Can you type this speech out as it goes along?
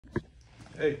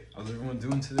Hey, how's everyone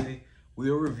doing today?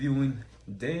 We are reviewing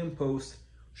Post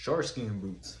Sharkskin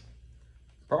boots.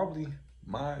 Probably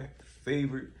my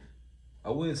favorite. I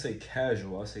wouldn't say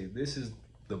casual. I say this is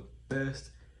the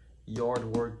best yard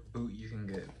work boot you can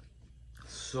get.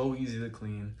 So easy to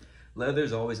clean.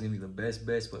 Leather's always gonna be the best,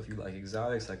 but if you like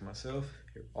exotics like myself,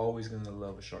 you're always gonna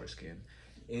love a sharkskin.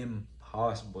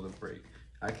 Impossible to break.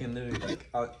 I can literally,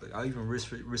 I'll even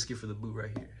risk it for the boot right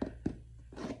here.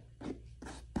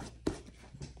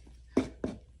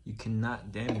 You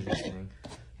cannot damage this thing.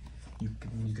 You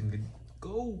can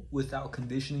go without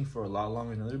conditioning for a lot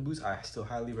longer than other boots. I still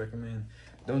highly recommend.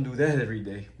 Don't do that every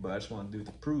day, but I just want to do it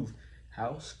to prove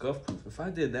how scuff proof. If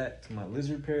I did that to my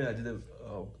lizard pair that I did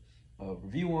a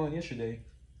review on yesterday,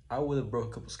 I would have broke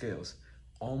a couple scales,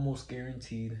 almost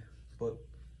guaranteed, but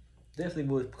definitely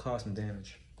would cause some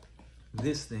damage.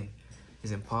 This thing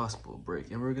is impossible to break,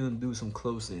 and we're gonna do some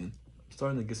close in. I'm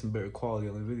starting to get some better quality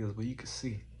on the videos, but you can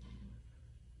see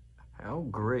how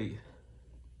great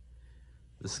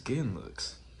the skin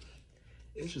looks.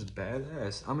 It's just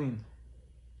badass. I mean,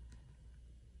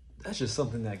 that's just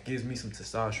something that gives me some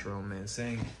testosterone, man.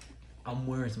 Saying I'm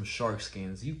wearing some shark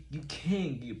skins. You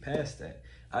can't get past that.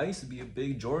 I used to be a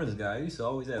big Jordans guy. I used to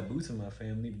always have boots in my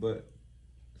family, but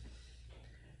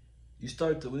you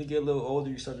start to, when you get a little older,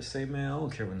 you start to say, man, I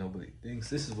don't care what nobody thinks.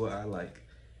 This is what I like.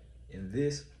 And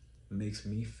this makes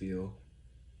me feel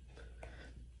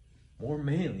more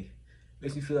manly.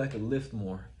 Makes me feel like I can lift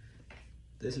more.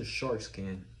 This is shark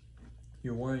skin.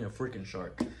 You're wearing a freaking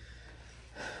shark.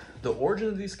 The origin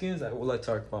of these skins, I would like to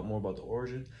talk about more about the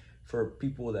origin. For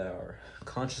people that are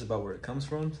conscious about where it comes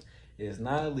from, it is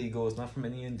not illegal. It's not from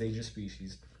any endangered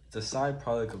species. It's a side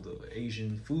product of the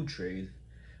Asian food trade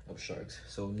of sharks.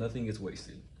 So nothing gets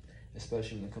wasted,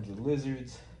 especially when it comes to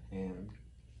lizards and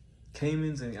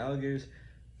caimans and alligators.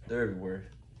 They're everywhere.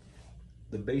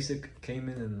 The basic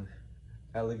caiman and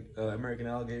American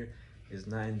alligator is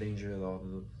not in danger at all.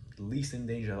 The least in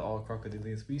danger of all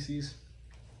crocodilian species.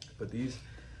 But these,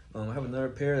 I have another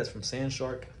pair that's from sand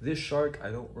shark. This shark,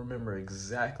 I don't remember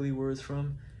exactly where it's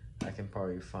from. I can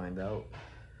probably find out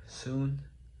soon,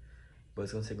 but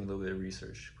it's gonna take me a little bit of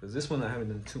research because this one I haven't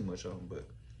done too much on. But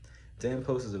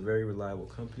Post is a very reliable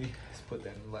company. Let's put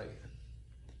that in the light.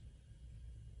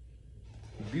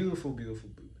 Beautiful, beautiful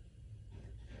boot.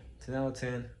 10 out of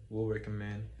 10. Will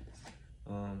recommend.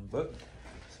 But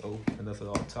so enough of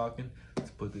all talking.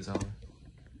 Let's put this on.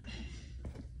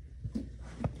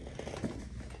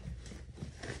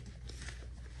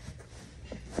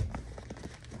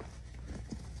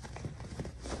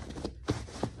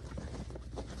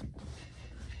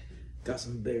 Got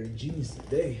some better jeans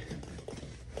today.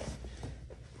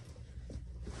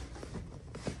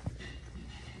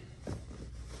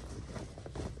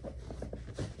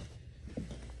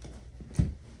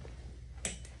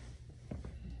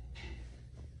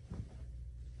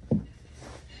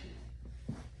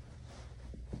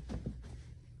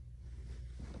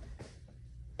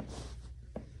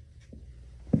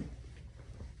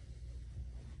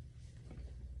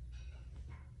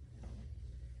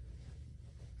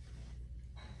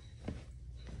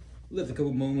 Left a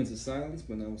couple moments of silence,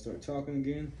 but now we'll start talking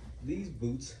again. These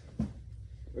boots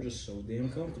are just so damn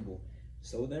comfortable,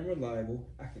 so damn reliable.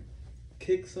 I can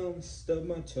kick some, stub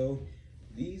my toe.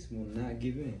 These will not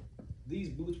give in. These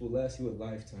boots will last you a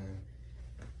lifetime.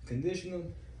 Condition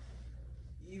them.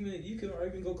 You can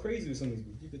even go crazy with some of these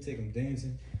boots. You could take them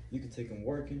dancing. You could take them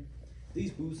working.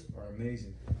 These boots are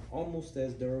amazing. Almost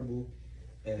as durable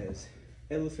as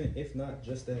elephant, if not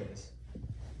just as.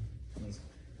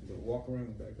 Walk around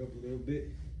and back up a little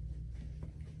bit.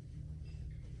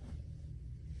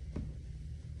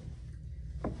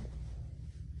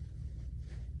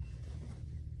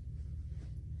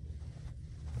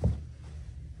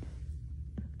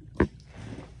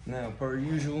 Now, per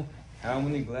usual, how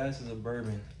many glasses of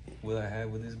bourbon will I have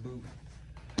with this boot?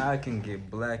 I can get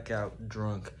blackout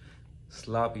drunk,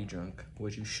 sloppy drunk,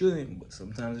 which you shouldn't, but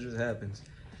sometimes it just happens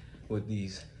with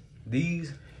these.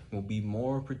 These will be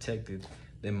more protected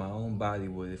than my own body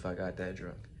would if I got that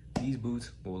drunk. These boots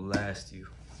will last you.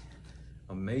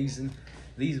 Amazing.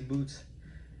 These boots,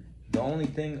 the only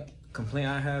complaint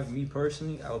I have, me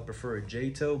personally, I would prefer a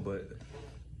J-toe, but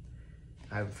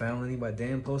I haven't found any by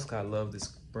Post. I love this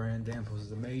brand. Post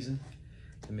is amazing.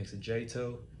 It makes a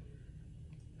J-toe.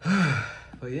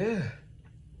 But yeah,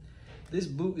 this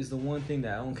boot is the one thing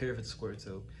that I don't care if it's a square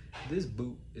toe. This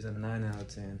boot is a 9 out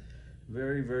of 10.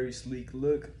 Very, very sleek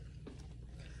look.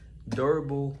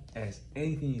 Durable as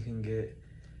anything you can get,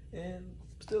 and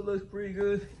still looks pretty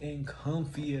good and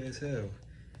comfy as hell.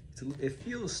 It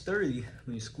feels sturdy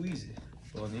when you squeeze it,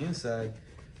 but on the inside,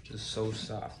 Just so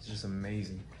soft. It's just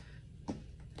amazing.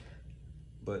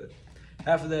 But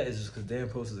half of that is just because Dan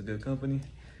Post is a good company.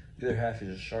 The other half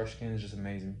is just Sharkskin. It's just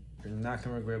amazing. You're not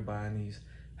gonna regret buying these.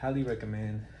 Highly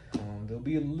recommend. They'll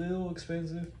be a little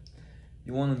expensive.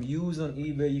 You want them used on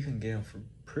eBay, you can get them for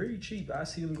pretty cheap. I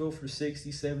see them go for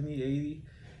 60, 70, 80,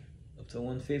 up to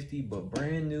 150. But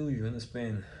brand new, you're gonna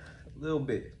spend a little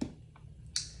bit.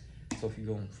 So if you're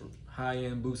going for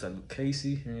high-end boots like Casey,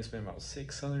 you're gonna spend about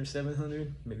 600,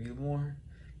 700, maybe more.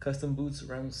 Custom boots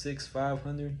around 600,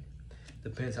 500.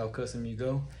 Depends how custom you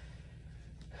go.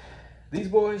 These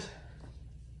boys,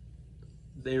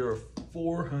 they are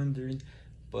 400,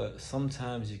 but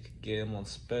sometimes you could get them on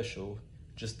special.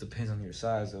 Just depends on your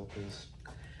size though, because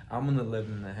I'm an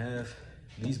 11.5.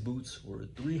 These boots were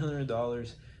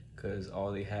 $300 because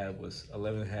all they had was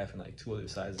 11.5 and like 2 other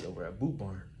sizes over at Boot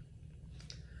Barn.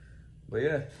 But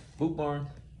yeah, Boot Barn,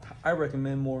 I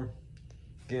recommend more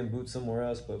getting boots somewhere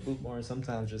else, but Boot Barn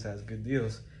sometimes just has good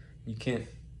deals. You can't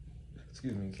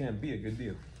beat a good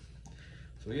deal.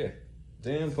 So yeah,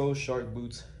 Dan Post Shark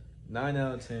boots, 9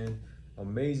 out of 10,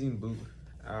 amazing boot.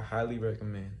 I highly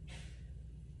recommend.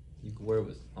 You can wear it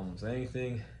with almost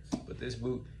anything, but this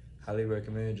boot, highly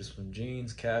recommend. Just from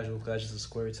jeans, casual, just a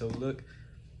square toe look.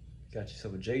 Got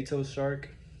yourself a J-toe shark.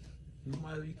 You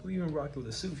can even rock it with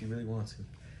a suit if you really want to.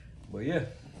 But yeah,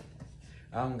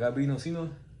 I'm Gabino Sino.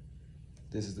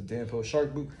 This is the Dan Post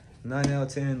Shark boot, 9 out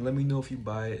of 10. Let me know if you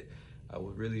buy it. I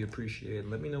would really appreciate it.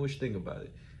 Let me know what you think about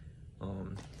it.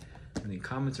 Any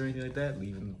comments or anything like that,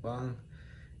 leave them in the bottom.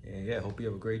 And yeah, hope you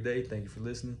have a great day. Thank you for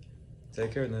listening.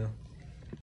 Take care now.